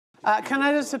Can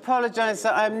I just apologise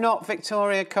that I'm not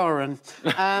Victoria Corrin?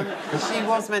 She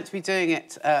was meant to be doing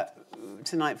it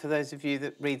tonight for those of you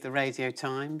that read the Radio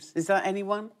Times. Is that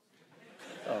anyone?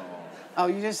 Oh. Oh,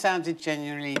 you just sounded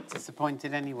genuinely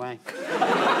disappointed anyway.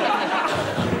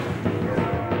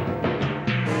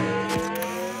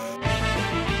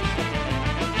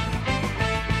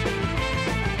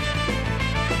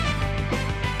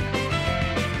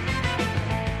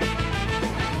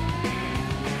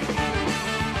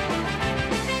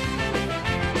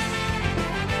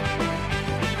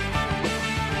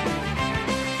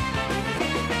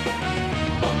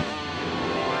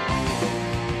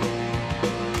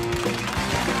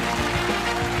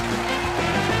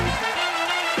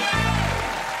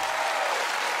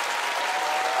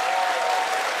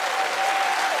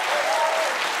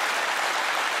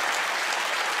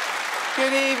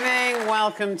 Good evening,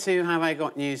 welcome to Have I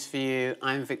Got News For You.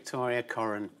 I'm Victoria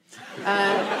Corrin.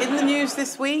 In the news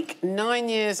this week, 9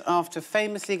 years after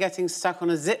famously getting stuck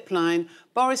on a zip line,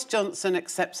 Boris Johnson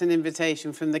accepts an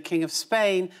invitation from the King of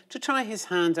Spain to try his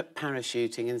hand at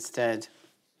parachuting instead.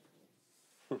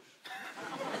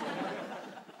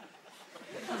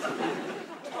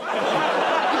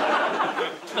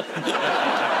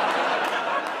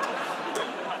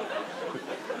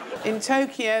 In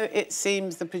Tokyo, it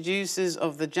seems the producers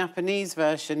of the Japanese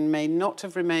version may not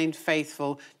have remained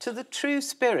faithful to the true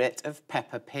spirit of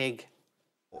Peppa Pig.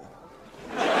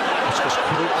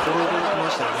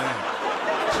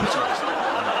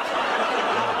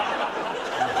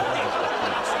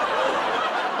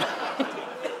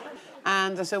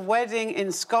 And at a wedding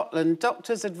in Scotland,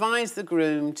 doctors advised the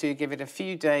groom to give it a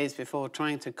few days before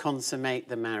trying to consummate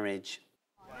the marriage.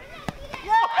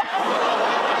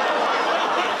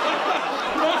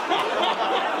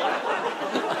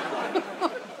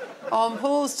 On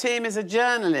Paul's team is a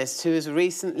journalist who has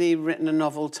recently written a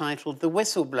novel titled The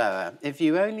Whistleblower. If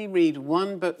you only read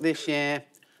one book this year,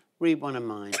 read one of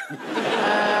mine.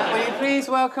 Will you please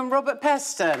welcome Robert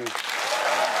Peston?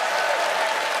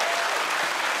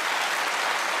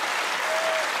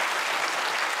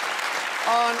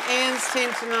 On Ian's team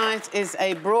tonight is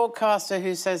a broadcaster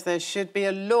who says there should be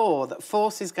a law that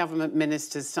forces government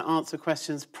ministers to answer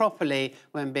questions properly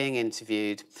when being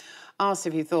interviewed. Asked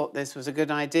if he thought this was a good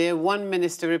idea, one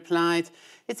minister replied,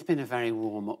 "It's been a very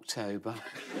warm October."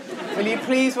 Will you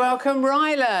please welcome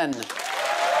Rylan?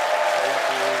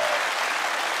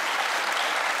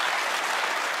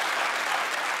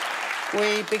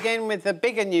 We begin with the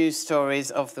bigger news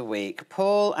stories of the week.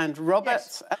 Paul and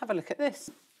Robert, have a look at this.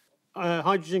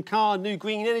 Hydrogen car, new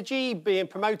green energy being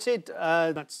promoted.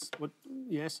 That's what,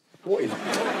 yes. What is it?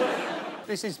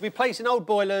 This is replacing old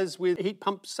boilers with heat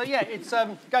pumps. So, yeah, it's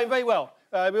going very well.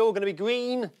 We're all going to be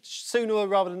green sooner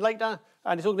rather than later,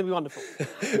 and it's all going to be wonderful.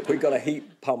 We've got a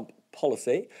heat pump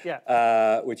policy,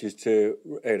 which is to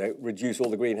reduce all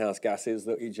the greenhouse gases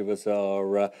that each of us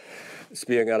are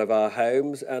spewing out of our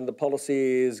homes, and the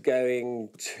policy is going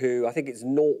to, I think it's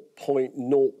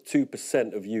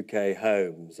 0.02% of UK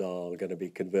homes are going to be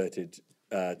converted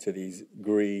to these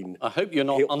green... I hope you're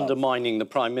not undermining the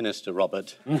Prime Minister,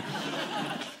 Robert.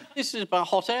 This is about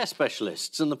hot air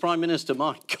specialists, and the Prime Minister,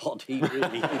 my God, he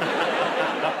really...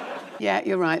 Yeah,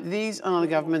 you're right. These are the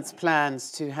government's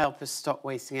plans to help us stop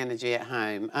wasting energy at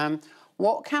home.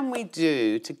 What can we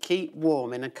do to keep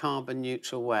warm in a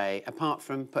carbon-neutral way, apart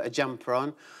from put a jumper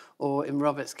on, or, in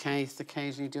Robert's case,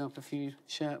 occasionally do up a few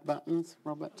shirt buttons,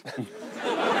 Robert?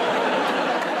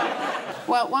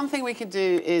 Well, one thing we could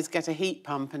do is get a heat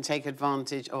pump and take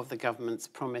advantage of the government's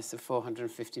promise of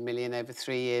 450 million over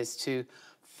 3 years to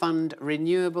fund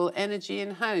renewable energy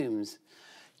in homes.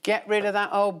 Get rid of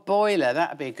that old boiler.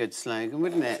 That'd be a good slogan,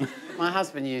 wouldn't it? My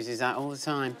husband uses that all the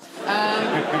time.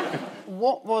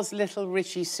 What was little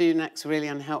Rishi Sunak's really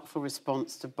unhelpful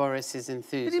response to Boris's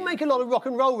enthusiasm? Did he make a lot of rock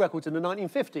and roll records in the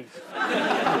 1950s?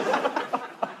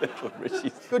 Little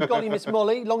Rishi. Good golly, Miss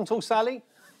Molly, Long Tall Sally.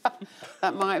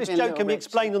 That might have this been joke can be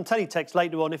explained on teletext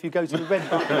later on if you go to the red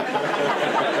button.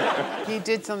 He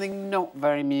did something not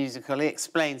very musical. He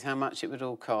explained how much it would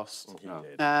all cost.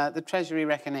 The Treasury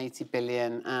reckon 80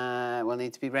 billion will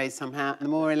need to be raised somehow. The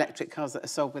more electric cars that are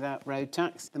sold without road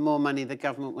tax, the more money the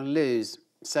government will lose.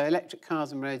 So electric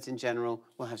cars and roads in general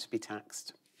will have to be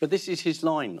taxed. But this is his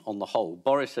line on the whole.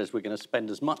 Boris says we're going to spend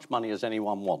as much money as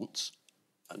anyone wants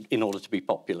in order to be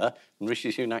popular. And Rishi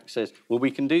Sunak says, well,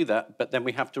 we can do that, but then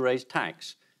we have to raise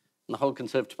tax. And the whole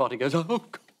Conservative Party goes, oh,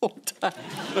 God.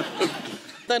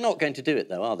 They're not going to do it,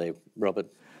 though, are they, Robert?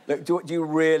 Look, do you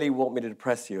really want me to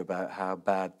depress you about how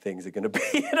bad things are going to be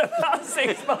in about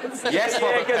 6 months? Yes,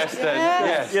 Robert Peston.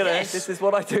 Yes. You know, this is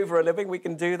what I do for a living. We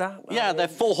can do that. Yeah, they're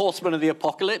 4 horsemen of the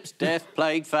apocalypse: death,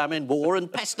 plague, famine, war, and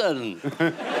Peston.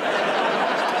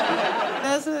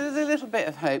 There's a little bit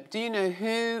of hope. Do you know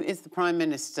who is the Prime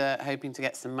Minister hoping to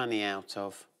get some money out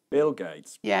of? Bill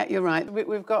Gates. Yeah, you're right.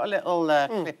 We've got a little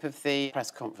clip of the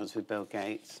press conference with Bill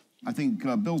Gates. I think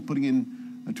Bill's putting in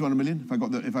 200 million. If I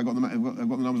got the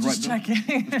numbers right. Just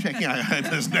checking. Just checking.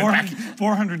 There's no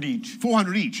 400 each.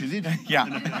 400 each, is it? Yeah.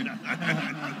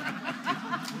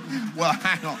 Well,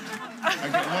 hang on.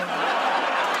 Okay,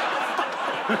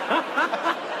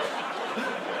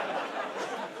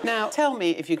 Now, tell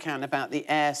me, if you can, about the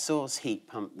air source heat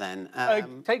pump, then.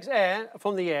 It takes air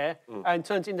from the air and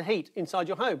turns it into heat inside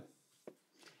your home.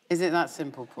 Is it that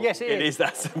simple, Paul? Yes, it is. It is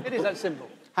that simple. It is that simple.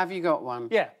 Have you got one?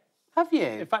 Yeah. Have you?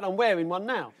 In fact, I'm wearing one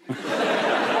now.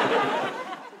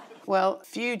 Well,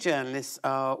 few journalists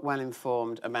are well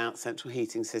informed about central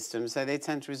heating systems, so they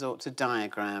tend to resort to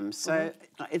diagrams. So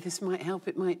this might help,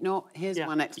 it might not. Here's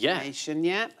one explanation,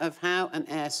 of how an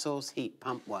air source heat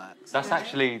pump works. That's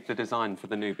actually the design for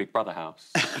the new Big Brother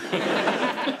house.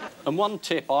 And one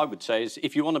tip I would say is,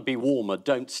 if you want to be warmer,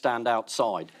 don't stand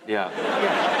outside. Yeah.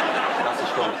 That's a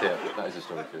strong tip. That is a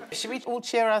strong tip. Should we all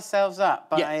cheer ourselves up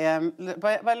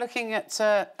by looking at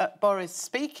Boris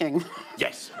speaking?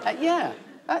 Yes. Yeah.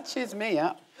 That cheers me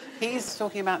up. He's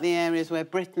talking about the areas where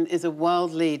Britain is a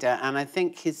world leader, and I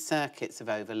think his circuits have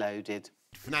overloaded.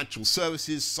 financial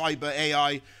services, cyber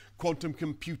AI, quantum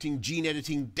computing, gene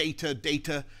editing, data,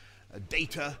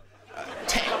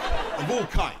 tech of all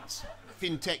kinds.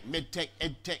 Fintech, medtech,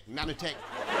 edtech, nanotech,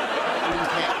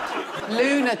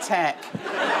 Lunatech.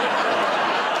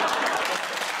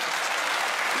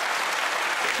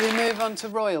 Should we move on to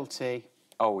royalty?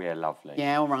 Oh, yeah, lovely.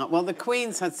 Yeah, all right. Well, the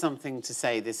Queen's had something to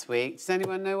say this week. Does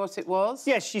anyone know what it was?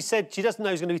 Yes, she said she doesn't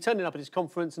know who's going to be turning up at this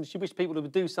conference and she wished people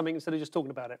would do something instead of just talking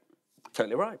about it.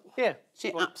 Totally right. Yeah.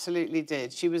 She absolutely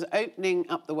did. She was opening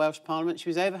up the Welsh Parliament. She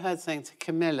was overheard saying to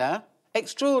Camilla,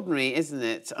 extraordinary, isn't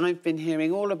it? I've been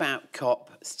hearing all about COP,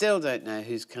 still don't know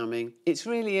who's coming. It's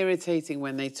really irritating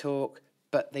when they talk,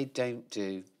 but they don't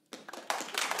do.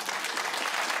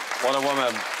 What a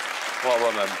woman. What a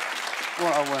woman.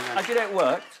 What a woman. Actually, it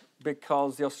worked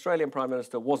because the Australian Prime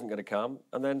Minister wasn't going to come,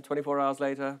 and then 24 hours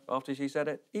later, after she said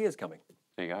it, he is coming.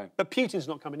 There you go. But Putin's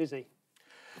not coming, is he?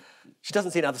 She doesn't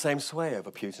seem to have the same sway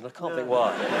over Putin. I can't think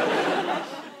why.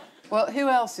 Well, who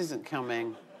else isn't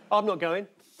coming? I'm not going.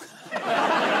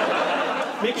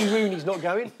 Mickey Rooney's not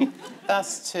going.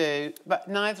 Us too, but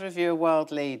neither of you are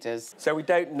world leaders. So we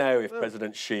don't know if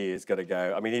President Xi is going to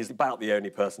go. I mean, he's about the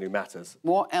only person who matters.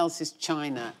 What else is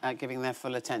China giving their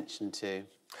full attention to?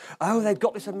 Oh, they've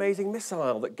got this amazing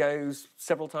missile that goes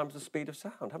several times the speed of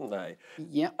sound, haven't they?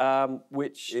 Yep.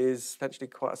 Which is potentially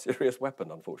quite a serious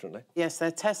weapon, unfortunately. Yes,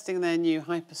 they're testing their new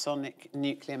hypersonic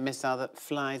nuclear missile that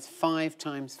flies 5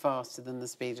 times faster than the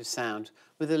speed of sound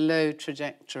with a low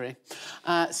trajectory.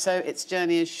 So its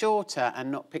journey is shorter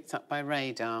and not picked up by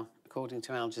radar. According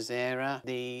to Al Jazeera,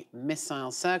 the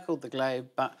missile circled the globe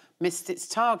but missed its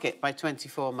target by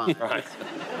 24 months. Right.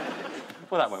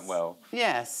 Well, that went well.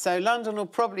 Yes, so London will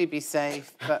probably be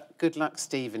safe, but good luck,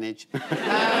 Stevenage.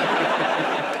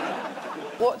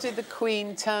 What did the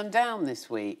Queen turn down this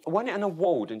week? Won it an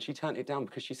award and she turned it down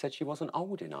because she said she wasn't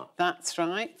old enough. That's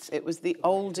right. It was the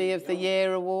Oldie of the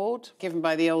Year award, given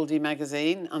by the Oldie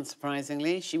magazine,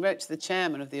 unsurprisingly. She wrote to the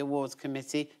chairman of the awards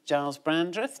committee, Giles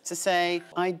Brandreth, to say,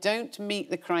 I don't meet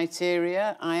the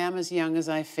criteria. I am as young as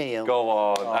I feel. Go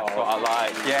on, that's what I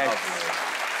like. Yes.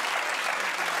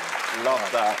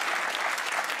 Love that.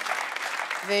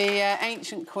 The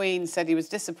ancient Queen said he was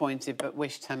disappointed but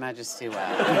wished Her Majesty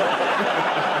well.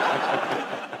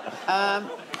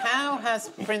 How has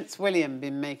Prince William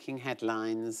been making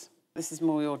headlines? This is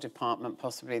more your department,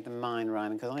 possibly, than mine,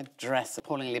 Rylan, because I dress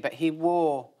appallingly, but he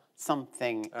wore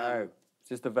something. Oh, is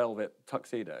this the velvet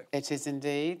tuxedo? It is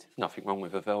indeed. Nothing wrong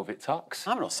with a velvet tux.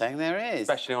 I'm not saying there is.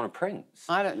 Especially on a prince.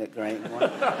 I don't look great in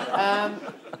one.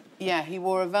 Yeah, he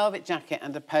wore a velvet jacket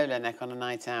and a polo neck on a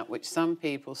night out, which some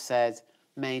people said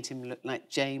made him look like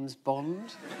James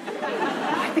Bond.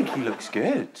 I think he looks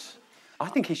good. I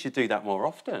think he should do that more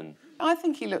often. I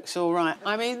think he looks all right.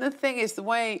 I mean, the thing is, the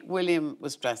way William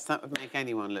was dressed, that would make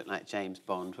anyone look like James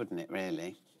Bond, wouldn't it,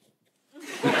 really?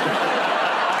 Love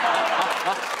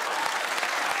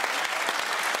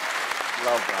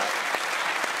that.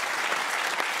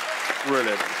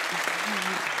 Brilliant.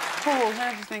 Paul, how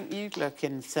do you think you'd look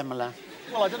in similar?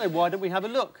 Well, I don't know. Why don't we have a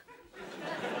look?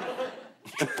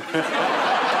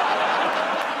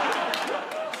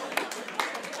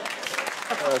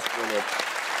 That's brilliant.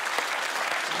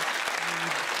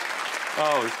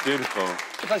 Oh, it's beautiful.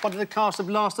 It's like the cast of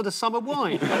Last of the Summer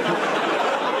Wine.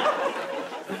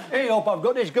 Hey up, I've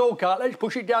got this go-kart, let's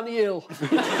push it down the hill.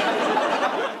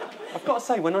 I've got to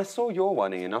say, when I saw your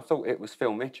one, Ian, I thought it was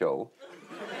Phil Mitchell.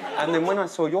 And then when I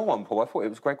saw your one, Paul, I thought it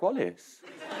was Greg Wallace.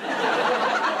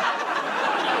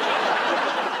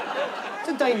 It's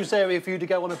a dangerous area for you to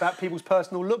go on about people's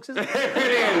personal looks, isn't it?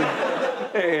 It is.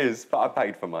 It is, but I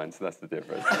paid for mine, so that's the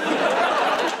difference.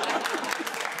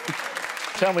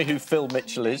 Tell me who Phil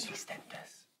Mitchell is.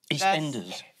 EastEnders.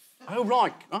 EastEnders. Oh,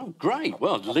 right. Oh, great.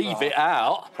 Well, leave it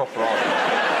out. Proper art.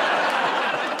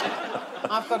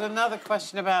 I've got another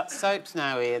question about soaps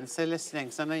now, Ian, so listening,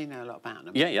 because I know you know a lot about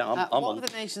them. Yeah, I'm what on. have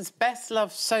the nation's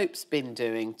best-loved soaps been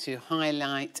doing to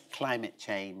highlight climate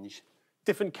change?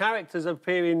 Different characters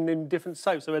appearing in different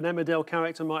soaps. So an Emmerdale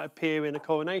character might appear in a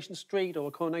Coronation Street, or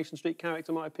a Coronation Street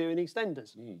character might appear in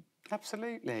EastEnders.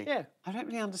 Absolutely. Yeah. I don't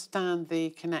really understand the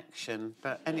connection,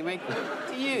 but anyway,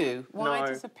 to you, why No.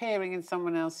 does appearing in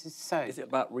someone else's soap? Is it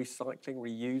about recycling,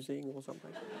 reusing, or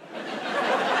something?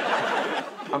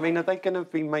 I mean, are they going to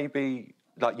be maybe...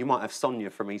 Like, you might have Sonia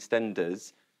from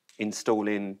EastEnders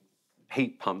installing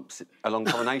heat pumps along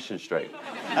Coronation Street.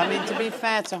 I mean, to be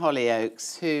fair to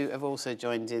Hollyoaks, who have also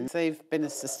joined in, they've been a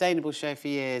sustainable show for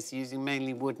years, using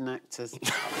mainly wooden actors.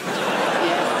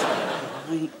 Yes,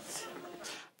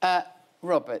 right.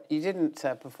 Robert, you didn't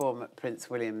perform at Prince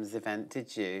William's event,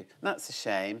 did you? That's a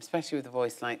shame, especially with a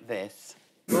voice like this.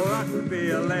 Well, I could be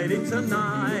a lady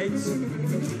tonight.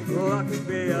 Well, I could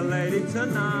be a lady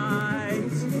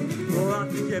tonight. Well,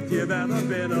 if you've ever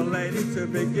been a lady to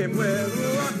begin with,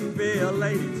 well, I could be a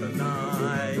lady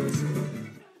tonight.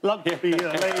 Love to be a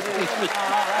lady tonight.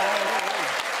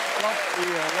 Love to be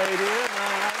a lady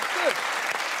tonight. Good.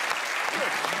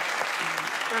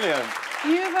 Brilliant.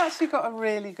 You've actually got a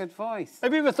really good voice.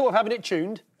 Have you ever thought of having it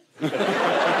tuned?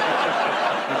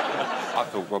 I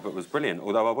thought Robert was brilliant,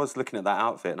 although I was looking at that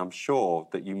outfit and I'm sure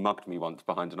that you mugged me once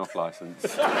behind an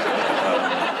off-licence.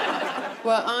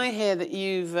 Well, I hear that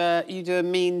you do a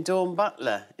mean Dawn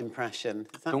Butler impression.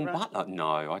 Is that Dawn right? Butler?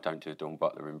 No, I don't do a Dawn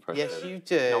Butler impression. Yes, you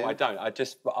do. No, I don't. I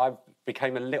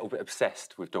became a little bit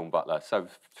obsessed with Dawn Butler. So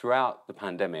throughout the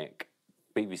pandemic,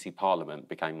 BBC Parliament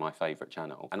became my favourite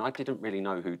channel. And I didn't really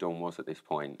know who Dawn was at this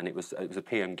point. And it was a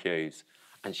PMQs.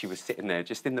 And she was sitting there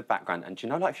just in the background. And do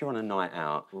you know, like, if you're on a night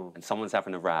out and someone's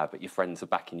having a row, but your friends are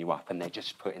backing you up and they're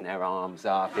just putting their arms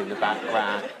up in the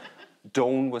background?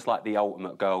 Dawn was like the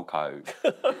ultimate girl code.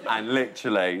 And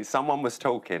literally, someone was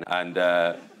talking and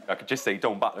I could just see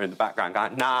Dawn Butler in the background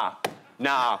going, nah,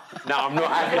 I'm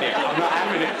not having it, I'm not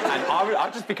having it. And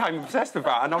I just became obsessed with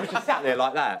her. And I was just sat there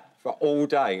like that for all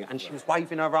day. And she was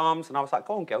waving her arms and I was like,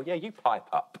 go on, girl, yeah, you pipe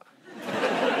up.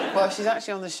 Well, she's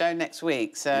actually on the show next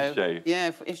week, so... Is she?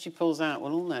 Yeah, if she pulls out,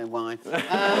 we'll all know why.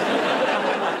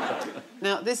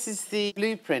 Now, this is the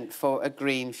blueprint for a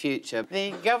green future.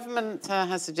 The government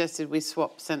has suggested we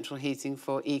swap central heating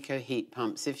for eco-heat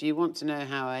pumps. If you want to know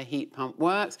how a heat pump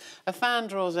works, a fan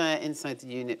draws air inside the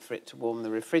unit for it to warm the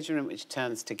refrigerant, which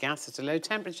turns to gas at a low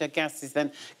temperature. Gas is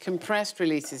then compressed,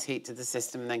 releases heat to the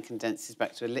system, and then condenses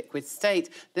back to a liquid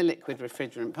state. The liquid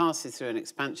refrigerant passes through an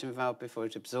expansion valve before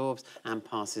it absorbs and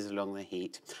passes along the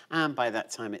heat. And by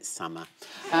that time, it's summer.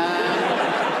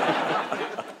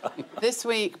 This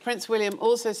week, Prince William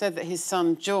also said that his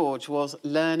son George was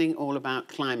learning all about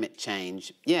climate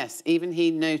change. Yes, even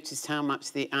he noticed how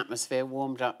much the atmosphere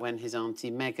warmed up when his auntie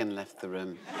Meghan left the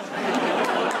room.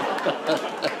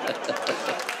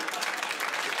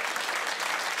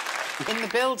 In the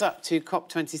build-up to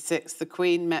COP26, the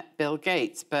Queen met Bill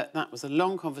Gates, but that was a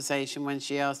long conversation when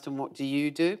she asked him, what do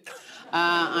you do?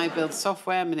 I build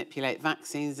software, manipulate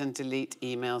vaccines and delete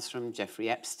emails from Jeffrey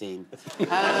Epstein.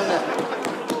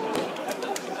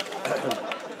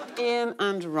 Ian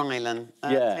and Rylan,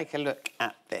 take a look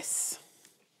at this.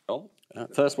 Oh,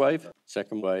 first wave,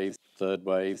 second wave, third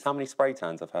wave. How many spray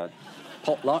tans I've had?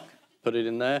 Pot luck, put it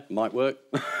in there, might work.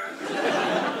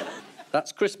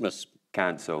 That's Christmas.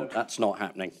 Cancelled. That's not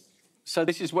happening. So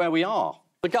this is where we are.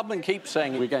 The government keeps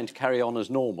saying we're going to carry on as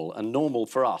normal, and normal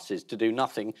for us is to do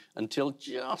nothing until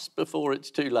just before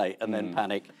it's too late and then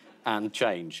panic and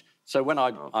change. So when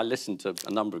I listened to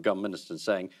a number of government ministers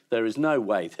saying there is no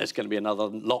way there's going to be another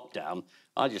lockdown,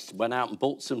 I just went out and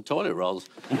bought some toilet rolls.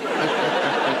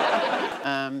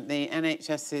 The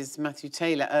NHS's Matthew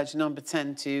Taylor urged Number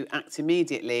 10 to act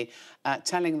immediately,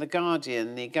 telling The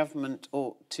Guardian the government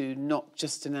ought to not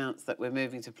just announce that we're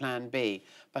moving to Plan B,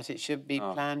 but it should be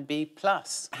Plan B+.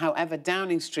 However,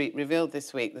 Downing Street revealed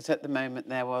this week that at the moment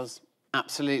there was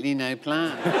absolutely no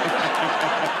plan.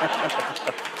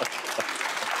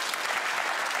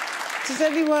 Does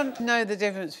anyone know the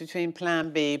difference between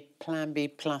Plan B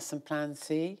Plus and Plan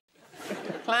C?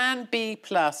 Plan B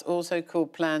Plus, also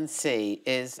called Plan C,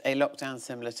 is a lockdown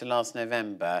similar to last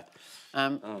November.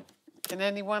 Can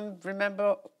anyone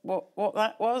remember what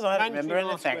that was? I don't remember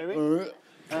anything.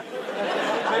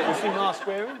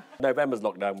 November's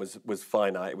lockdown was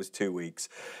finite. It was 2 weeks.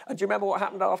 And do you remember what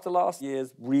happened after last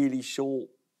year's really short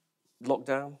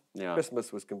lockdown? Yeah.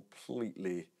 Christmas was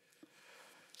completely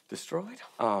destroyed.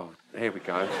 Oh, here we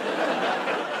go.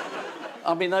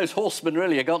 I mean, those horsemen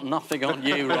really have got nothing on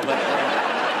you, Robert.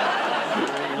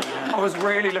 I was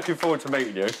really looking forward to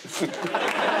meeting you.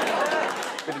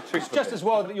 It's just as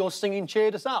well that your singing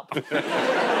cheered us up.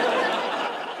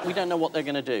 We don't know what they're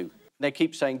going to do. They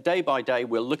keep saying day by day,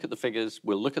 we'll look at the figures,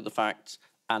 we'll look at the facts,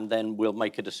 and then we'll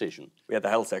make a decision. We had the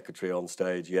health secretary on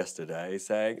stage yesterday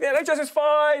saying, the NHS is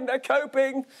fine, they're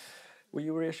coping. Were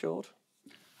you reassured?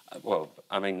 Well,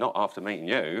 I mean, not after meeting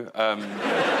you.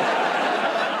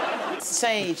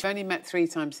 Sage, I've only met 3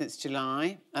 times since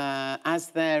July, as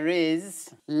there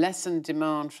is lessened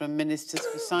demand from ministers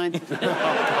for science.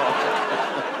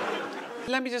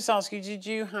 Let me just ask you, did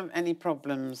you have any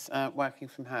problems working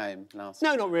from home last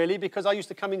No, not really, because I used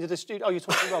to come into the studio... Oh, you're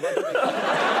talking to Robert.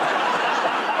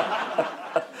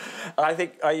 I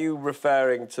think, are you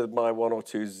referring to my 1 or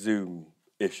 2 Zoom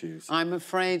issues? I'm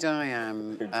afraid I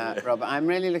am, Robert. I'm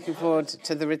really looking forward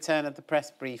to the return of the press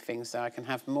briefing so I can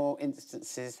have more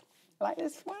instances like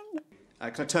this one.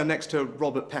 Can I turn next to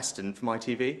Robert Peston from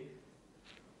ITV?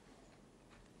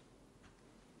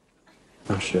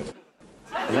 Oh, shit.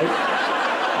 Hello?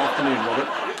 Afternoon, Robert.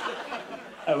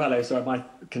 Oh, hello. Sorry, my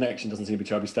connection doesn't seem to be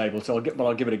terribly stable, so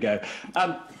I'll give it a go.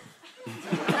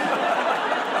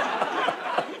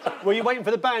 Were you waiting for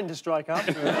the band to strike up?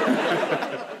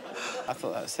 I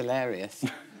thought that was hilarious.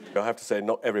 I have to say,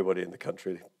 not everybody in the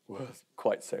country was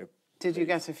quite so. Did you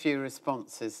get a few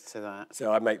responses to that?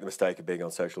 So I make the mistake of being on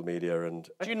social media and...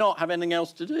 Do you not have anything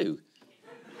else to do?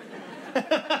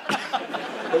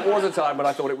 There was a time when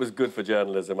I thought it was good for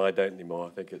journalism. I don't anymore. I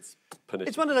think it's punishment.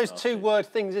 It's one of those 2-word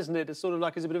things, isn't it? It's sort of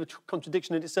like it's a bit of a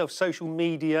contradiction in itself. Social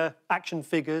media, action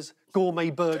figures, gourmet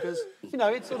burgers. You know,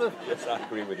 it's sort of... Yes, I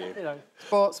agree with you. You know.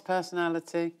 Sports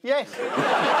personality. Yes.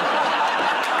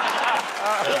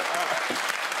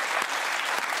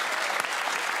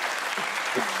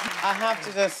 I have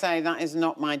to just say, that is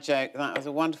not my joke. That was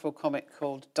a wonderful comic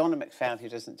called Donna McPhail, who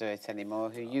doesn't do it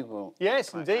anymore, who you will...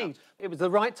 Yes, indeed. It was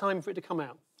the right time for it to come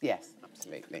out. Yes,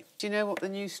 absolutely. Do you know what the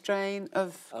new strain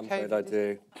of I'm COVID afraid I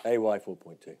do. AY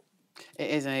 4.2. It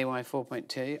is AY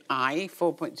 4.2. I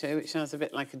 4.2, which sounds a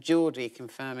bit like a Geordie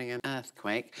confirming an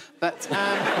earthquake. But,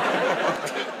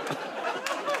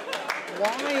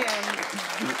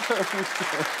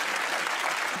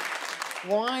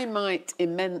 why might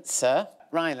Immensa...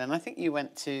 Rylan, I think you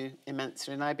went to Immensa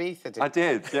in Ibiza, didn't you? I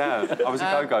did, yeah. I was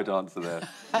a go-go dancer there.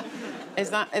 Is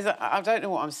that... I don't know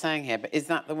what I'm saying here, but is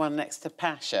that the one next to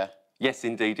Pasha? Yes,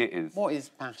 indeed it is. What is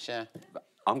Pasha?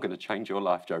 I'm going to change your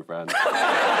life, Joe Brand.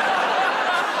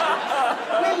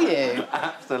 Will you?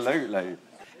 Absolutely.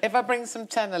 If I bring some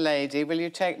tenor lady, will you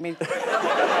take me... You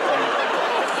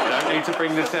don't need to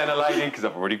bring the tenor lady, because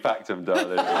I've already packed them,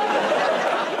 darling.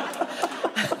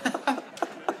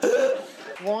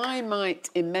 Why might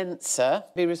Immensa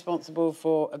be responsible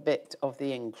for a bit of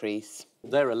the increase?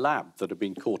 They're a lab that have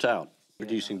been caught out,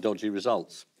 producing dodgy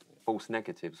results. False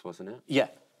negatives, wasn't it? Yeah.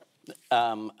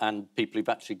 And people who've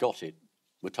actually got it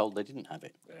were told they didn't have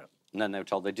it. Yeah. And then they were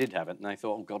told they did have it, and they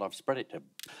thought, oh, God, I've spread it to them.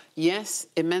 Yes,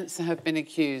 Immensa have been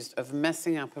accused of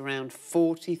messing up around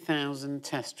 40,000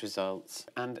 test results,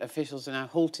 and officials are now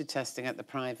halted testing at the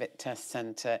private test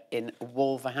centre in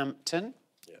Wolverhampton.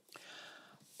 Yeah.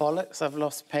 Bollocks, I've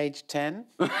lost page 10.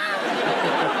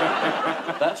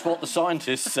 That's what the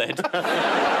scientists said.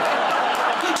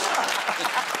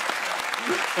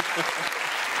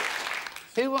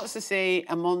 Who wants to see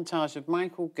a montage of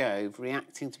Michael Gove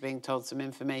reacting to being told some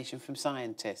information from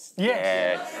scientists?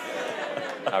 Yes.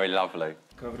 Very lovely.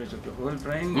 Coverage of the whole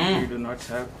brain. We do not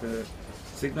have the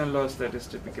signal loss that is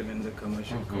typical in the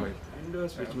commercial coil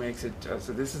windows, which makes it...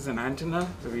 so this is an antenna.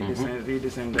 So we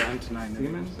redesigned the antenna in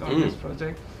Siemens on this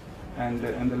project. And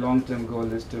the long-term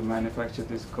goal is to manufacture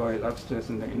this coil upstairs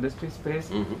in the industry space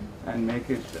and make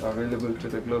it available to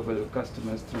the global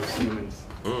customers through Siemens.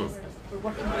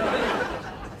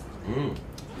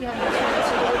 Yeah,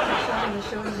 that's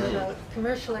showing about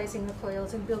commercializing the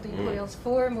coils and building coils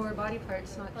for more body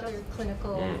parts, not just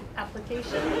clinical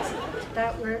applications.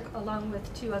 That work, along with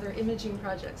 2 other imaging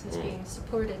projects, is being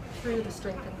supported through the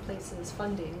Strengthened Places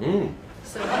funding.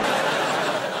 So.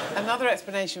 Another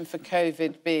explanation for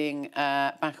COVID being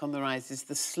back on the rise is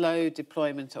the slow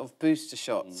deployment of booster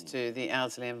shots to the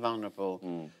elderly and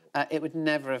vulnerable. It would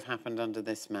never have happened under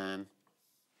this man.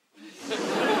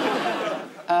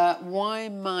 Why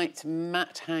might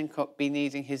Matt Hancock be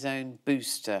needing his own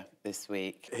booster this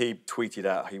week? He tweeted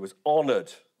out he was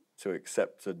honoured to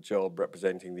accept a job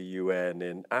representing the UN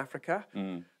in Africa.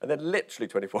 And then literally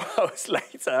 24 hours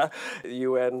later, the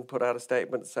UN put out a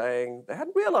statement saying they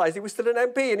hadn't realised he was still an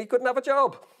MP and he couldn't have a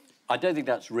job. I don't think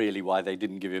that's really why they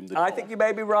didn't give him the job. I think you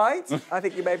may be right. I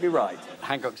think you may be right.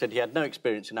 Hancock said he had no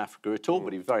experience in Africa at all,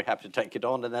 but he was very happy to take it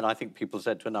on. And then I think people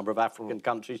said to a number of African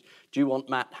countries, do you want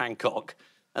Matt Hancock?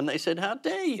 And they said, how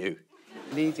dare you?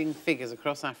 Leading figures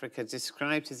across Africa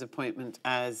described his appointment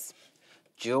as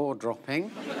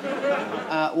jaw-dropping,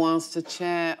 whilst the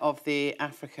chair of the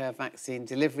Africa Vaccine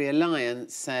Delivery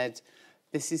Alliance said,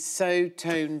 this is so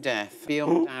tone-deaf,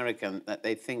 beyond arrogant, that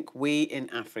they think we in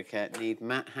Africa need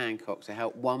Matt Hancock to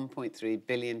help 1.3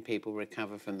 billion people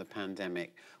recover from the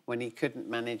pandemic, when he couldn't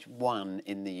manage one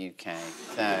in the UK.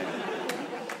 So,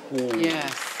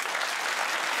 yes.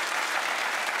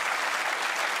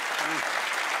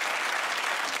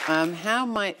 How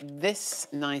might this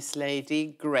nice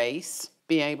lady, Grace,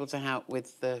 be able to help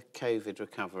with the COVID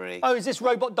recovery? Oh, is this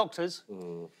robot doctors?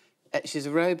 She's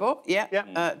a robot,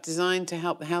 designed to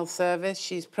help the health service.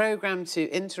 She's programmed to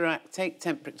interact, take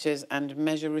temperatures and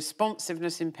measure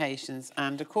responsiveness in patients.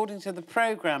 And according to the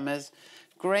programmers,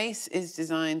 Grace is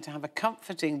designed to have a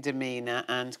comforting demeanour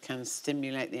and can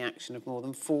stimulate the action of more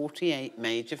than 48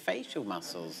 major facial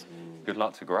muscles. Good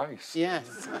luck to Grace.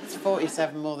 Yes, that's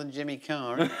 47 more than Jimmy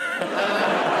Carr.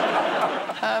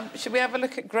 Should we have a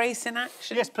look at Grace in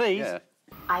action? Yes, please. Yeah.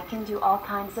 I can do all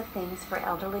kinds of things for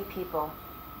elderly people.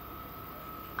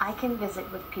 I can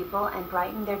visit with people and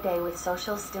brighten their day with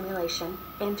social stimulation,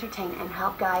 entertain and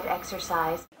help guide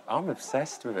exercise. I'm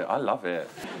obsessed with it. I love it.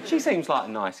 She seems like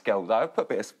a nice girl, though. Put a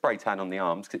bit of spray tan on the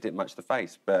arms because it didn't match the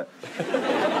face, but...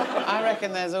 I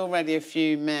reckon there's already a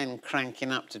few men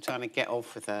cranking up to trying to get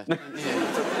off with her.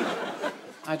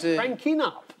 I do. Cranking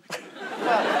up?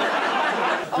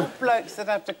 Well, old blokes that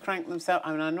have to crank themselves...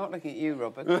 I mean, I'm not looking at you,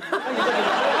 Robert.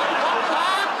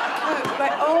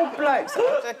 Like old blokes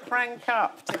that have to crank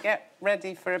up to get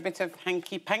ready for a bit of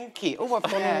hanky-panky. Oh, I've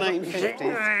gone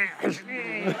 1950s.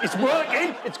 It's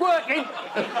working! It's working!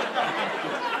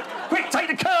 Quick, take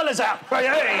the curlers out!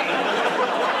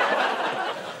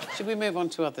 Should we move on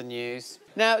to other news?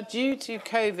 Now, due to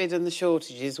COVID and the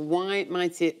shortages, why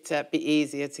might it be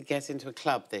easier to get into a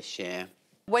club this year?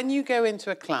 When you go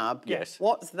into a club, yes,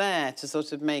 what's there to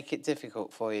sort of make it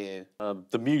difficult for you?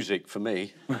 The music, for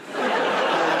me.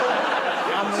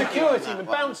 Security and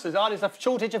bouncers. Oh, there's a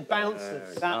shortage of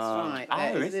bouncers. That's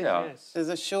right. Is there? Yes. There's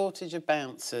a shortage of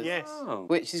bouncers. Yes. Oh.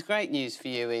 Which is great news for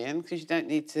you, Ian, because you don't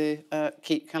need to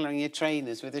keep colouring your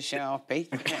trainers with a Sharpie.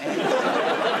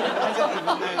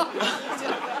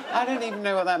 I don't even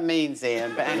know what that means,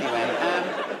 Ian, but anyway.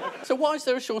 So why is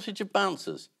there a shortage of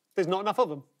bouncers? There's not enough of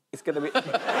them. It's going to be...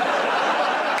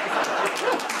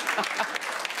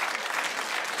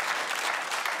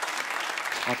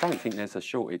 I don't think there's a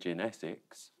shortage in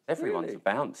Essex. Everyone's a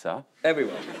bouncer.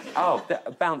 Everyone. Oh,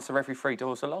 a bouncer every 3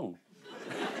 doors along.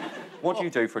 What do you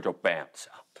do for a job? Bouncer.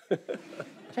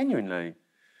 Genuinely.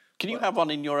 Can you have one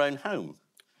in your own home?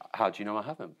 How do you know I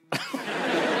haven't?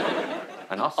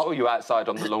 And I saw you outside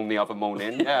on the lawn the other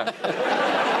morning, yeah.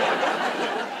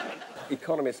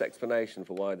 Economists' explanation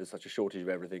for why there's such a shortage of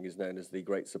everything is known as the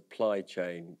Great Supply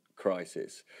Chain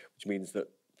Crisis, which means that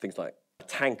things like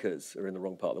tankers are in the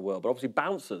wrong part of the world, but obviously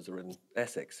bouncers are in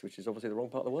Essex, which is obviously the wrong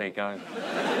part of the world. There you go.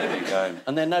 There you go.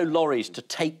 And there are no lorries to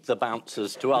take the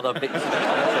bouncers to other bits of the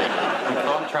country. You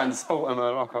can't transport them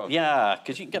a lot. Yeah,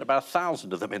 because you can get about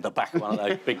 1,000 of them in the back of one of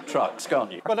those big trucks,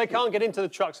 can't you? But they can't get into the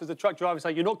trucks because the truck drivers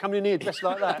say, you're not coming in here dressed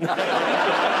like that.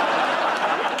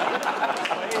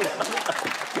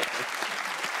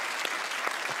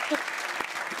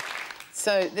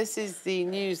 So this is the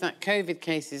news that COVID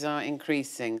cases are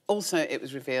increasing. Also, it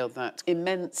was revealed that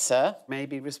Immensa may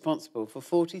be responsible for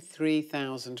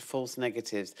 43,000 false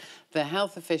negatives. The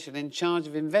health official in charge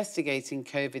of investigating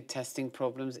COVID testing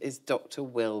problems is Dr.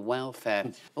 Will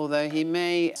Welfare, although he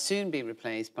may soon be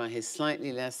replaced by his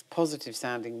slightly less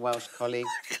positive-sounding Welsh colleague,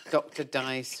 Dr.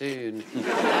 Die Soon.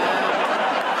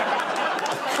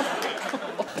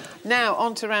 Now,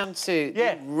 on to round 2.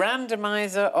 Yeah. The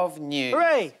randomiser of news.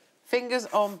 Hooray! Fingers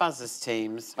on buzzers,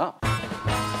 teams. Ah.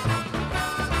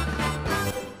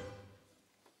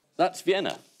 That's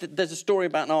Vienna. There's a story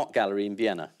about an art gallery in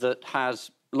Vienna that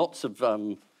has lots of,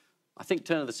 I think,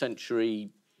 turn-of-the-century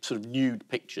sort of nude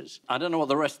pictures. I don't know what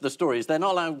the rest of the story is. They're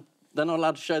not allowed they're not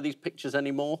allowed to show these pictures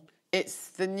anymore? It's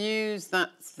the news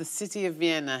that the city of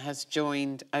Vienna has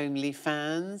joined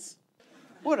OnlyFans.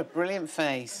 What a brilliant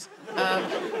face.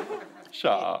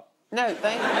 Shut up. No,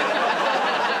 they...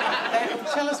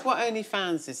 Tell us what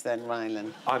OnlyFans is then,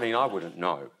 Rylan. I mean, I wouldn't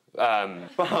know.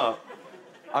 But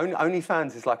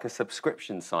OnlyFans is like a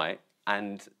subscription site,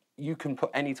 and you can put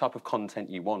any type of content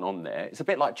you want on there. It's a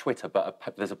bit like Twitter, but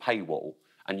there's a paywall,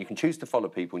 and you can choose to follow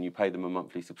people and you pay them a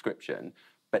monthly subscription,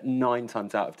 but 9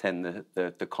 times out of 10,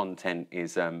 the content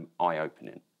is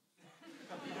eye-opening.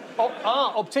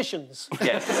 Opticians.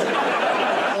 Yes.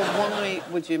 Well, why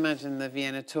would you imagine the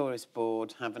Vienna Tourist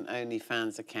Board have an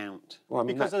OnlyFans account? Well, I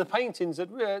mean, because of the paintings that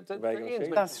Ian's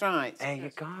made. That's right. There you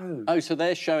go. Oh, so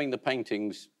they're showing the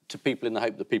paintings to people in the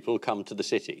hope that people will come to the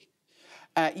city?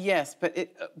 Yes,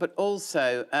 but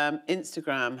also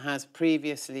Instagram has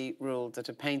previously ruled that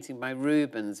a painting by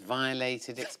Rubens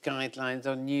violated its guidelines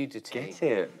on nudity. Get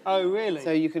it? Oh, really?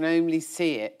 So you can only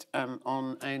see it on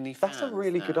OnlyFans. That's a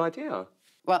really good idea.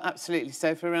 Well, absolutely.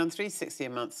 So for around $3.60 a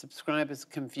month, subscribers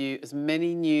can view as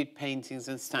many nude paintings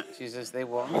and statues as they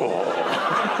want.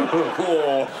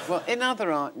 Well, in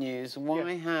other art news,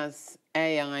 why has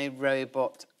AI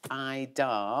robot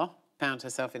Ida found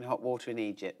herself in hot water in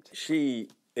Egypt? She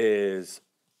is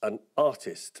an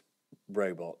artist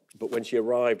robot, but when she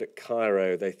arrived at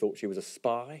Cairo, they thought she was a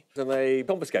spy, and they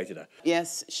confiscated her.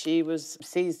 Yes, she was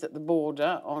seized at the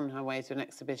border on her way to an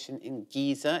exhibition in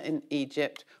Giza in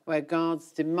Egypt, where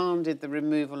guards demanded the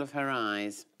removal of her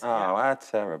eyes. Oh, how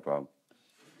terrible.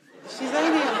 She's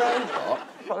only a robot.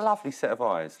 What a lovely set of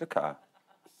eyes. Look at her.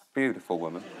 Beautiful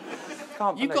woman.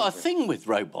 You've got a thing with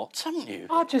robots, haven't you?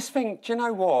 I just think, do you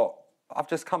know what? I've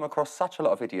just come across such a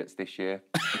lot of idiots this year.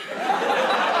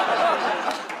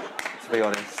 To be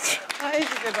honest. That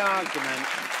is a good argument.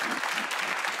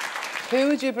 Who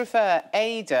would you prefer,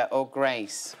 Ada or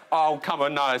Grace? Oh, come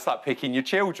on, no, it's like picking your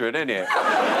children, isn't it?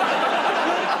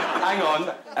 Hang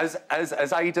on, as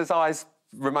Ada's eyes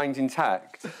remained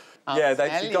intact. Yeah,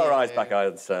 she got her eyes back, I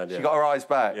understand. Yeah. She got her eyes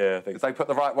back? Yeah, I think so. They put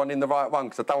the right one in the right one,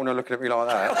 because I don't want her looking at me like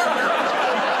that.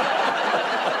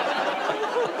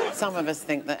 Some of us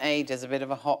think that Ada's a bit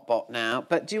of a hotbot now,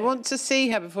 but do you want to see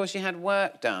her before she had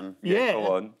work done? Yeah.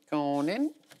 Go on. Go on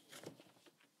in.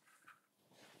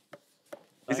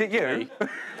 Is it you?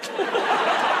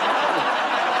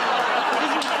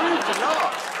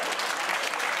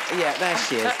 Yeah, there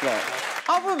she is, look.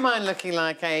 I wouldn't mind looking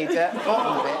like Ada.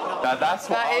 Bottom bit. Now, that's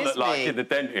what I look like me. in the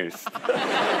dentist.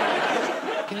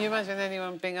 Can you imagine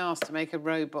anyone being asked to make a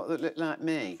robot that looked like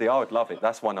me? See, I would love it.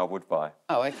 That's one I would buy.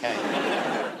 Oh, OK.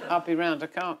 I'll be round. I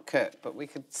can't cook, but we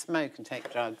could smoke and take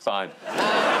drugs. Fine.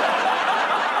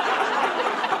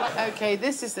 OK,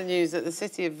 this is the news that the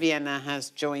city of Vienna has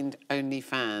joined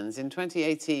OnlyFans. In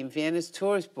 2018, Vienna's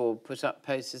Tourist Board put up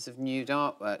posters of nude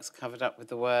artworks covered up with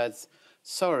the words,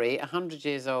 "Sorry, 100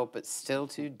 years old, but still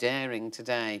too daring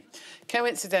today."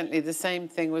 Coincidentally, the same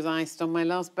thing was iced on my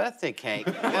last birthday cake.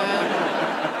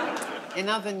 In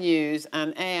other news,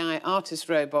 an AI artist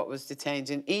robot was detained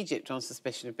in Egypt on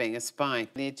suspicion of being a spy.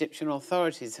 The Egyptian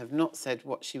authorities have not said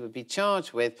what she would be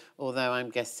charged with, although I'm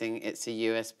guessing it's a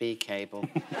USB cable.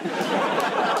 Very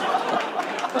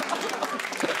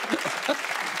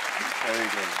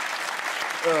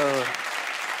good.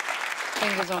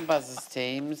 Fingers on buzzers,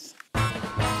 teams.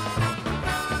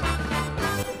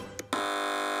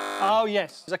 Oh,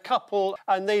 yes. There's a couple,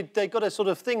 and they got a sort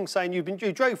of thing saying you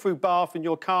drove through Bath in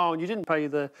your car and you didn't pay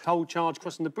the toll charge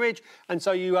crossing the bridge, and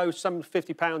so you owe some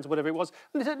 £50 or whatever it was.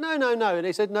 And they said, no, no, no. And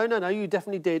they said, no, no, no, you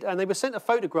definitely did. And they were sent a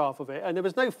photograph of it, and there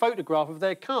was no photograph of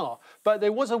their car. But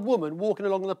there was a woman walking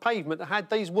along the pavement that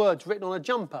had these words written on a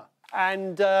jumper,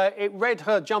 and it read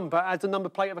her jumper as the number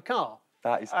plate of a car.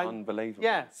 That is unbelievable.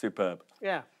 Yeah. Superb.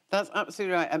 Yeah. That's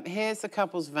absolutely right. Here's the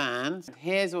couple's van.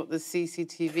 Here's what the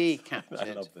CCTV captured.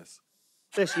 I love this.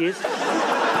 There she is. It's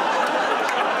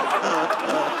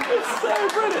so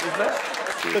brilliant, isn't it?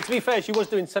 But to be fair, she was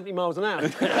doing 70 miles an hour.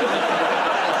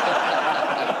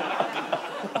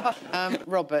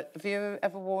 Robert, have you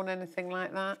ever worn anything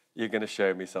like that? You're going to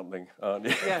show me something, aren't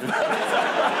you? Yeah.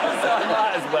 So I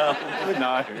might as well.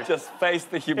 No. Just face the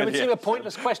It would humiliation. seem a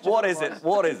pointless question. What is it?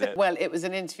 What is it? Well, it was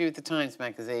an interview with the Times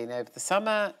magazine over the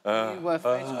summer. You were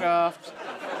photographed.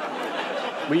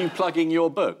 Were you plugging your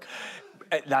book?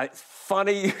 Now, it's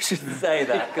funny you should say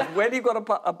that, because when you've got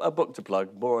a book to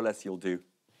plug, more or less you'll do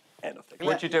anything.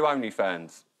 Would you do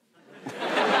OnlyFans?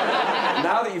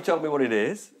 Now that you've told me what it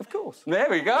is, of course. There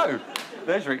we go.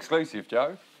 There's your exclusive,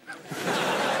 Joe.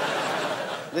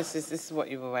 This is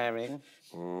what you were wearing.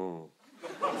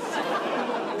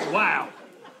 Wow.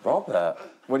 Robert,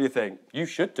 what do you think? You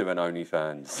should do an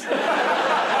OnlyFans.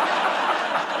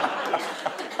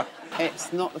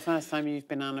 It's not the first time you've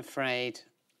been unafraid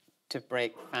to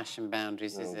break fashion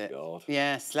boundaries, is it? Oh, God.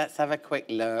 Yes, let's have a quick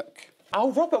look.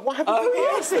 Oh, Robert, what happened to the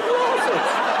glasses?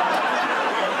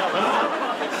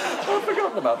 I've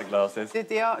forgotten about the glasses. Did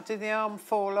the arm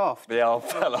fall off? The arm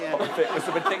fell off. Yeah. It was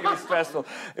a particularly stressful.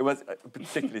 It was a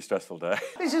particularly stressful day.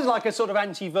 This is like a sort of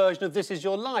anti-version of This Is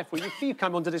Your Life, where you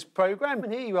come onto this programme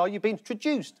and here you are, you've been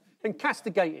introduced and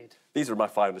castigated. These are my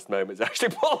finest moments,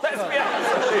 actually, Paul. Let's be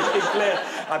absolutely clear.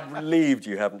 I'm relieved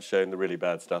you haven't shown the really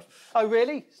bad stuff. Oh,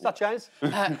 really? Such as?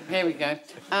 Here we go.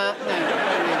 No,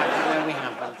 we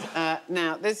haven't.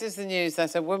 Now, this is the news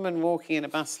that a woman walking in a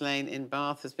bus lane in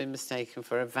Bath has been mistaken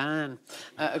for a van.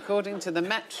 According to the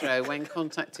Metro, when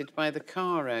contacted by the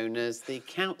car owners, the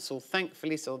council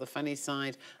thankfully saw the funny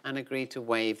side and agreed to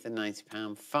waive the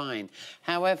 £90 fine.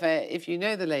 However, if you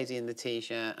know the lady in the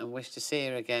T-shirt and wish to see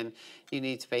her again, you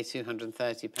need to pay £230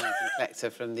 and collect her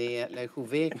from the local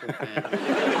vehicle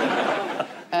van.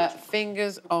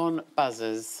 Fingers on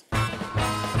buzzers.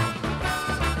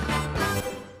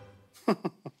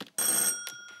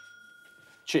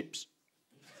 Chips.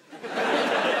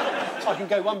 I can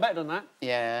go one better than that.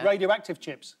 Yeah. Radioactive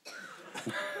chips.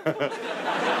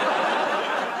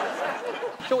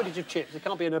 Shortage of chips. There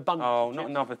can't be an abundance of Oh, not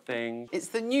another thing. It's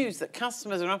the news that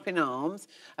customers are up in arms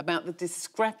about the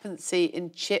discrepancy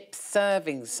in chip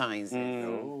serving sizes.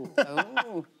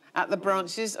 Oh. At the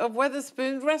branches of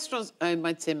Wetherspoons restaurants owned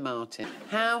by Tim Martin.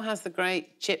 How has the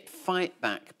great chip fight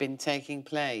back been taking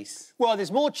place? Well,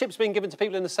 there's more chips being given to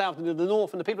people in the south than in the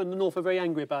north, and the people in the north are very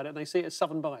angry about it, and they see it as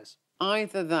southern bias.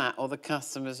 Either that or the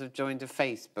customers have joined a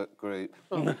Facebook group,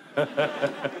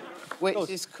 which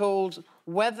is called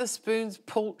Wetherspoons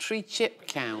Poultry Chip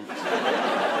Count.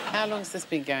 How long's this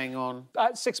been going on?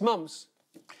 6 months.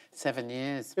 7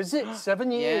 years. Is it?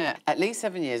 7 years? Yeah, at least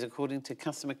 7 years, according to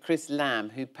customer Chris Lamb,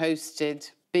 who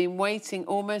posted, been waiting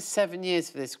almost 7 years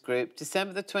for this group.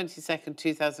 December the 22nd,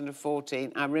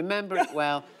 2014. I remember it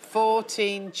well.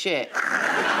 14 chips.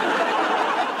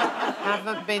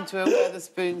 Haven't been to a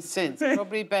Wetherspoons since.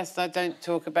 Probably best I don't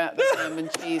talk about the ham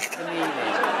and cheese panini.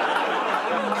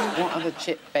 What other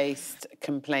chip-based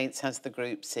complaints has the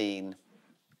group seen?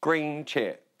 Green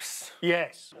chips.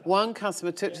 Yes. One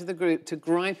customer took to the group to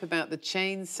gripe about the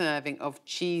chain serving of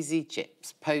cheesy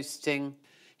chips, posting,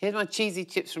 "Here's my cheesy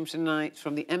chips from tonight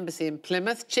from the embassy in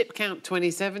Plymouth. Chip count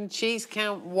 27, cheese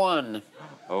count 1.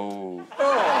 Oh.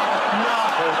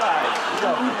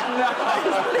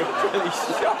 Literally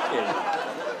shocking.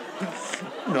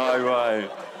 No way.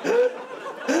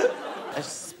 A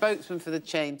spokesman for the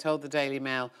chain told the Daily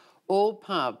Mail, all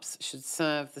pubs should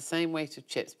serve the same weight of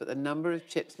chips, but the number of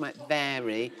chips might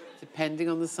vary depending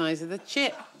on the size of the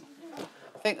chip.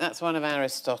 I think that's one of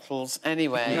Aristotle's.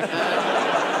 Anyway,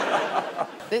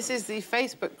 this is the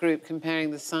Facebook group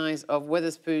comparing the size of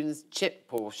Wetherspoons chip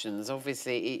portions.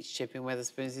 Obviously, each chip in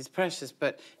Wetherspoons is precious,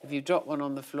 but if you drop one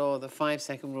on the floor, the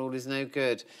 5-second rule is no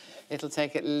good. It'll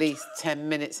take at least 10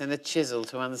 minutes and a chisel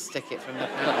to unstick it from the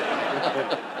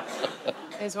powder.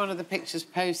 Here's one of the pictures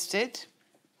posted.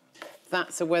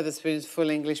 That's a Wetherspoons full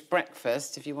English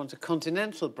breakfast. If you want a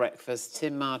continental breakfast,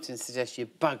 Tim Martin suggests you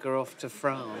bugger off to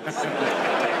France.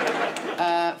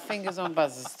 Fingers on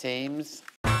buzzers, teams.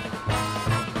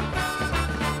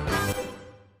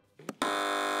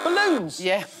 Balloons!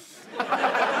 Yeah.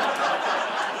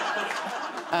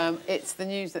 It's the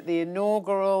news that the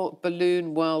inaugural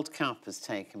Balloon World Cup has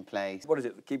taken place. What is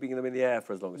it, keeping them in the air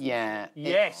for as long as Yeah.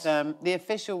 Yes. The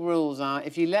official rules are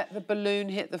if you let the balloon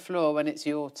hit the floor when it's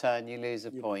your turn, you lose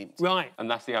a point. Right. And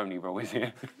that's the only rule, is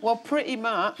it? Well, pretty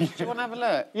much. Do you want to have a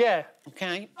look? Yeah.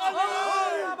 OK.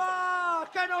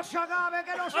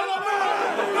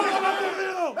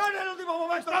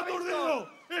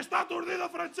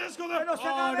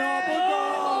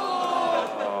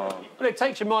 Well, it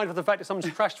takes your mind off the fact that someone's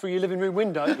crashed through your living room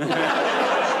window.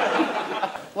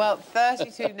 Well,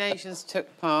 32 nations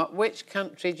took part. Which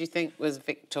country do you think was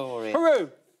victorious? Peru.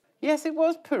 Yes, it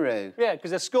was Peru. Yeah, because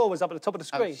their score was up at the top of the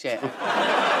screen. Oh, shit. I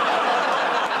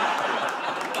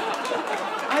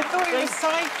thought it was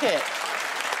psychic.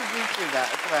 Did you do that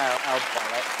as well? Oh,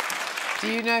 bollocks. Do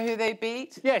you know who they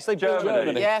beat? Yes, they beat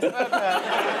Germany. Yes, well done.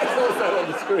 It's also on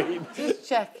the screen. Just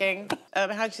checking.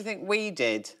 How do you think we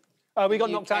did? We got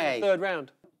knocked out in the third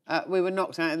round. We were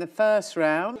knocked out in the first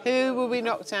round. Who were we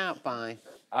knocked out by?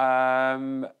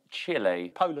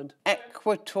 Chile. Poland.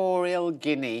 Equatorial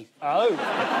Guinea. Oh.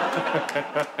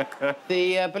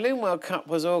 The Balloon World Cup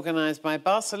was organised by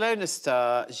Barcelona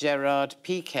star Gerard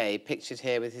Piqué, pictured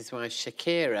here with his wife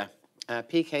Shakira.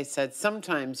 Piqué said,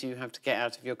 sometimes you have to get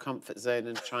out of your comfort zone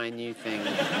and try new things.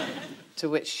 To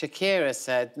which Shakira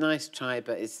said, nice try,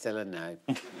 but it's still a no.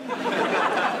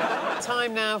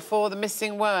 Time now for the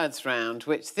Missing Words round,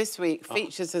 which this week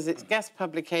features as its guest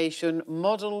publication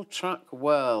Model Truck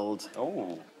World.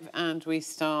 Oh. And we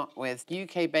start with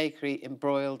UK bakery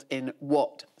embroiled in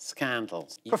what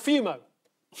scandals? Profumo.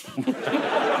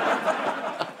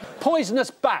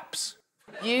 Poisonous baps.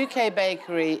 UK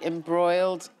bakery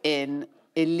embroiled in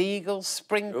illegal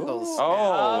sprinkles.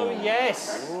 Oh,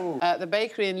 yes. The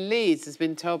bakery in Leeds has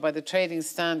been told by the Trading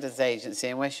Standards Agency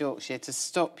in West Yorkshire to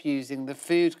stop using the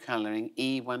food colouring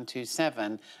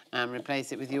E127 and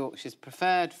replace it with Yorkshire's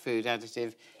preferred food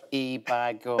additive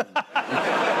E-bygone.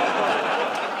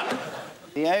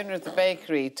 The owner of the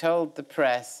bakery told the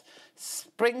press,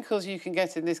 sprinkles you can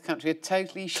get in this country are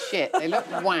totally shit. They look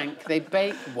wank, they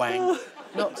bake wank.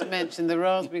 Not to mention the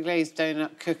raspberry glazed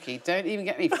donut cookie. Don't even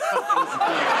get me fucking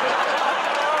started.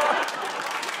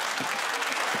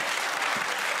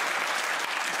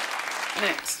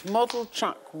 Next, Model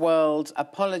Truck World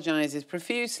apologises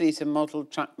profusely to model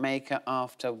truck maker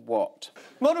after what?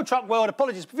 Model Truck World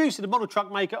apologises profusely to model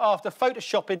truck maker after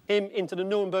photoshopping him into the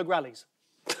Nuremberg rallies.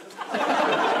 He's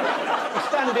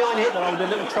standing behind Hitler holding a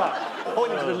little truck,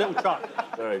 pointing to the little truck.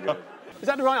 Very good. Is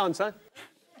that the right answer?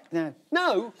 No.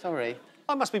 No? Sorry.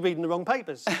 I must be reading the wrong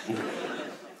papers.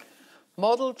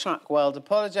 Model Truck World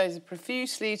apologises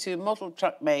profusely to model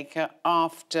truck maker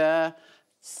after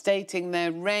stating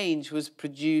their range was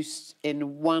produced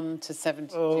in 1 to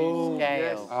 72 scale.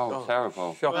 Yes. Oh,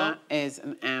 terrible. That is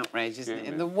an outrage, isn't it?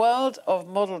 In the world of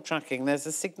model trucking, there's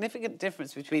a significant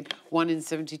difference between 1 in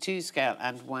 72 scale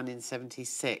and 1 in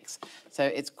 76. So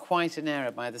it's quite an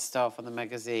error by the staff on the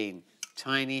magazine.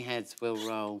 Tiny heads will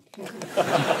roll.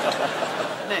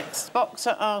 Next,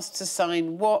 boxer asked to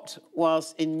sign what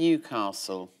whilst in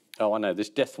Newcastle? Oh, I know, this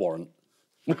death warrant.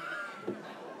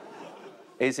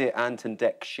 Is it Ant and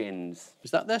Dec Shins?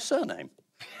 Is that their surname?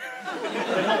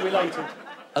 They're not related.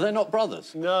 Are they not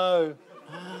brothers? No.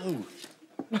 Oh.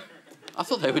 I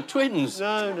thought they were twins.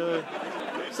 No, no.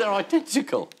 They're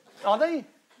identical. Are they?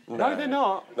 No, they're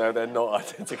not. No, they're not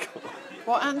identical.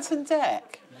 What, Ant and Dec?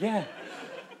 Yeah.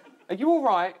 Are you all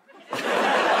right?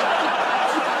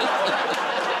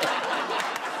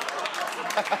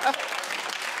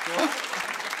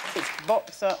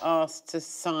 Boxer asked to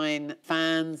sign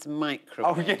fans' microphone.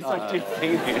 Oh, yes, I did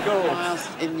think it. Whilst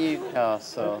in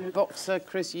Newcastle. Boxer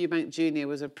Chris Eubank Jr.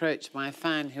 was approached by a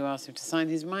fan who asked him to sign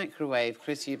his microwave.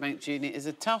 Chris Eubank Jr. is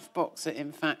a tough boxer.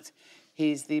 In fact,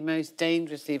 he's the most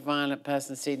dangerously violent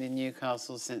person seen in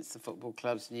Newcastle since the football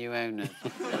club's new owner.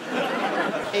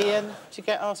 Ian, did you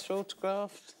get asked for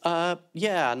autographed?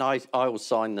 Yeah, and I will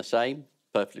sign the same.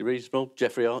 Perfectly reasonable.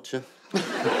 Jeffrey Archer.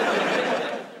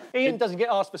 Ian doesn't get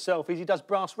asked for selfies, he does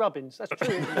brass rubbings. That's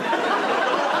true.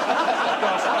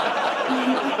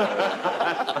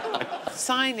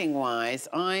 Signing-wise,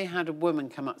 I had a woman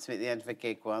come up to me at the end of a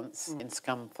gig once in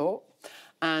Scunthorpe,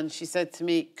 and she said to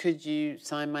me, could you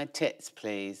sign my tits,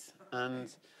 please? And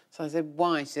so I said,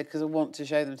 why? She said, because I want to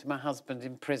show them to my husband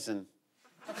in prison.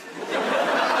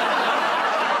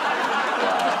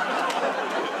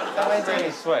 That's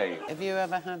really sweet. Have you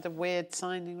ever had a weird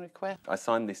signing request? I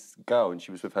signed this girl and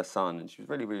she was with her son and she was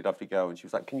a really, really lovely girl and she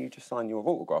was like, can you just sign your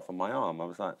autograph on my arm? I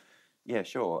was like, yeah,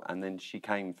 sure. And then she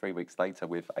came 3 weeks later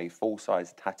with a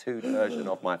full-size tattooed version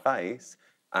of my face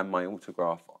and my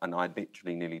autograph, and I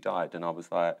literally nearly died. And I was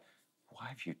like, why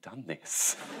have you done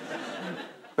this?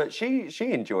 But she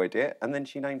enjoyed it, and then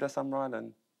she named her son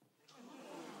Rylan.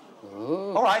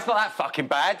 Ooh. All right, it's not that fucking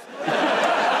bad.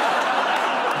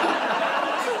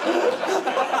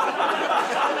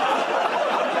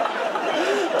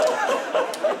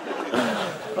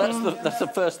 That's the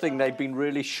first thing they've been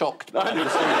really shocked by.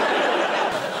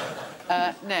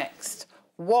 Next,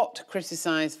 what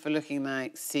criticised for looking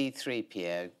like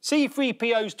C-3PO?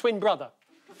 C-3PO's twin brother.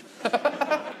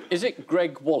 Is it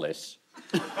Greg Wallace?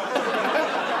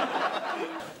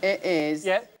 It is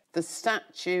the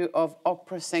statue of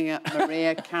opera singer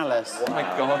Maria Callas. Oh, my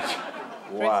God.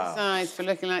 Wow. Criticised for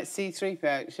looking like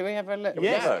C-3PO. Shall we have a look?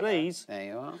 Yes, please. There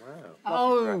you are. Wow.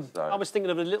 Oh, I was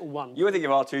thinking of a little one. You were thinking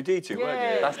of R2-D2,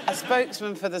 weren't you? A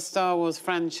spokesman for the Star Wars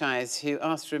franchise, who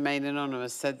asked to remain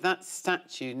anonymous, said that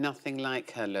statue nothing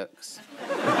like her looks.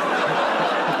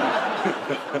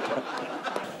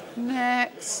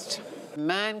 Next.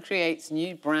 Man creates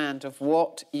new brand of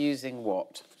what using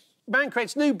what? Man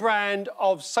creates new brand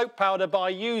of soap powder by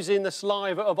using the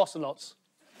saliva of ocelots.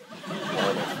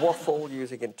 Waffle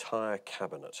using entire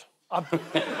cabinet.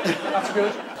 That's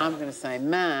good. I'm going to say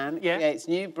man creates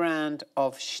new brand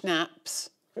of schnapps.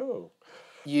 Oh.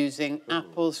 using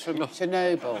apples from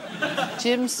Chernobyl.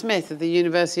 Jim Smith of the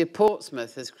University of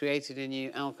Portsmouth has created a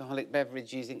new alcoholic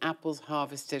beverage using apples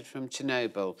harvested from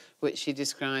Chernobyl, which he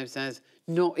describes as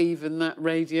not even that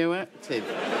radioactive.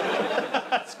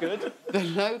 That's good. The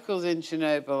locals in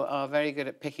Chernobyl are very good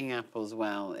at picking apples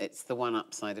well. It's the one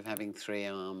upside of having 3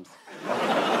 arms.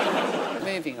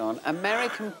 Moving on.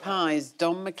 American Pie's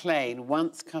Don McLean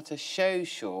once cut a show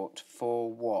short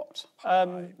for what?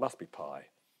 Must be pie.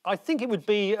 I think it would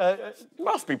be...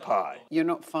 Must be pie. You're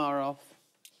not far off.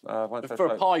 For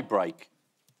a pie break.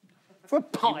 For a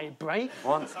pie break?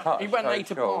 Once cut. He went and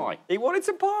ate a pie. He wanted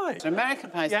some pie. American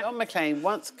Pie's Don McLean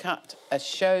once cut a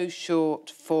show short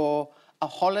for a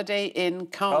Holiday Inn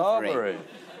Carvery.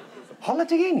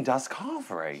 Holiday Inn does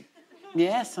carvery?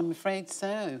 Yes, I'm afraid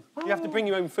so. You have to bring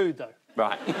your own food, though.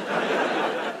 Right.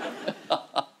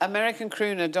 American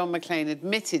crooner Don McLean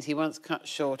admitted he once cut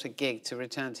short a gig to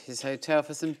return to his hotel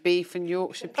for some beef and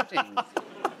Yorkshire puddings.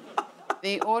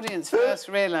 The audience first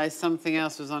realised something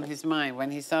else was on his mind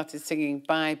when he started singing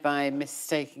Bye Bye Miss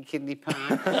Steak and Kidney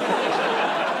Pie.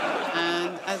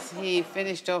 And as he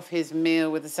finished off his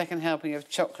meal with a second helping of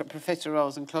chocolate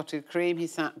profiteroles and clotted cream, he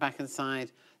sat back and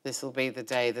sighed, "This'll be the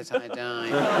day that I die."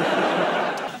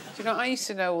 Do you know, I used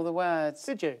to know all the words.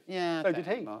 Did you? Yeah. So did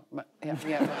he.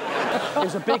 Yeah. It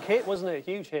was a big hit, wasn't it?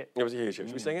 A huge hit. It was a huge hit.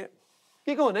 Should we sing it?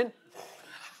 Yeah, go on, then.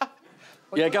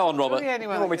 Yeah, go on, Robert. You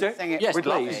want me to? Sing it? Yes, We'd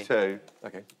love please. you to.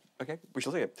 Okay, we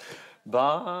shall sing it.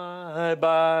 Bye,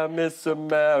 bye, Miss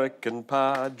American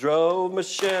Pie. Drove my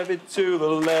Chevy to the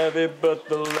levee, but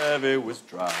the levee was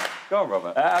dry. Go on,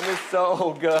 Robert. And this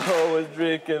old girl was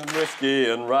drinking whiskey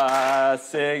and rye,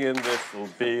 singing, "This'll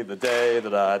be the day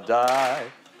that I die."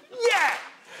 Yeah!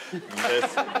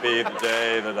 This'll be the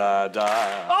day that I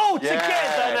die. Oh,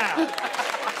 together now!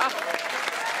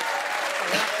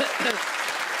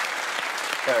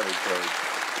 Very good.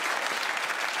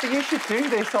 You should do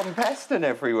this on Peston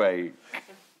every week.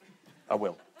 I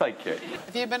will. Thank you.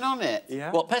 Have you been on it? Yeah.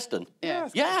 What, Peston? Yeah.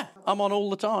 Yeah, I'm on all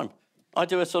the time. I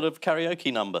do a sort of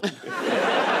karaoke number.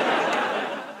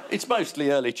 It's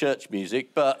mostly early church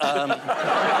music, but...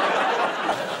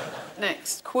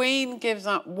 Next. Queen gives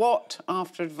up what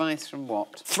after advice from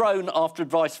what? Throne after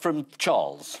advice from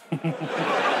Charles.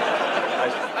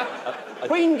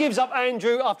 Queen gives up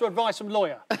Andrew after advice from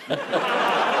lawyer.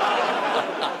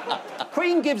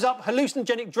 Queen gives up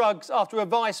hallucinogenic drugs after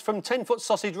advice from 10-foot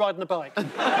sausage riding a bike.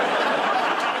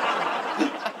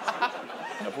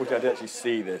 Unfortunately, I didn't actually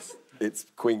see this. It's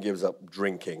Queen gives up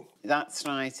drinking. That's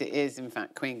right, it is, in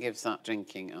fact, Queen gives up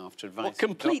drinking after advice What, from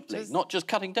completely? doctors. Not just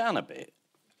cutting down a bit?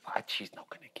 But she's not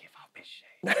going to give up, is she?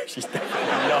 No, she's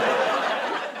definitely not.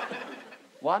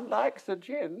 One likes a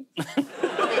gin.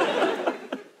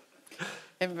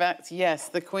 In fact, yes,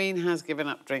 the Queen has given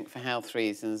up drink for health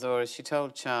reasons, or as she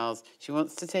told Charles, she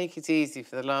wants to take it easy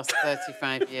for the last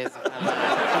 35 years of her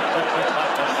life.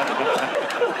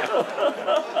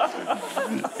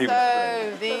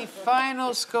 So, the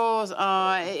final scores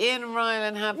are Ian and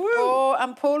Rylan have 4,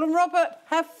 and Paul and Robert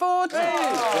have 4 too.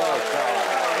 That's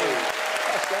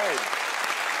great.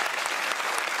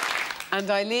 And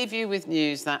I leave you with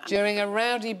news that during a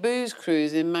rowdy booze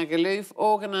cruise in Magaluf,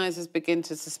 organisers begin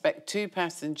to suspect 2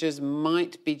 passengers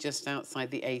might be just outside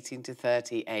the 18 to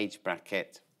 30 age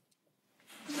bracket.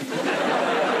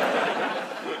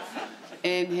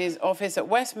 In his office at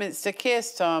Westminster, Keir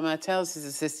Starmer tells his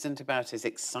assistant about his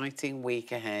exciting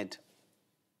week ahead.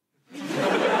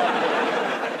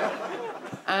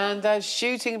 And as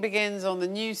shooting begins on the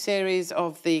new series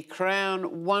of The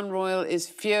Crown, one royal is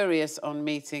furious on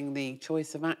meeting the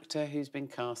choice of actor who's been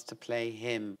cast to play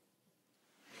him.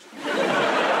 Good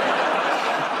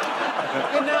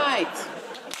night.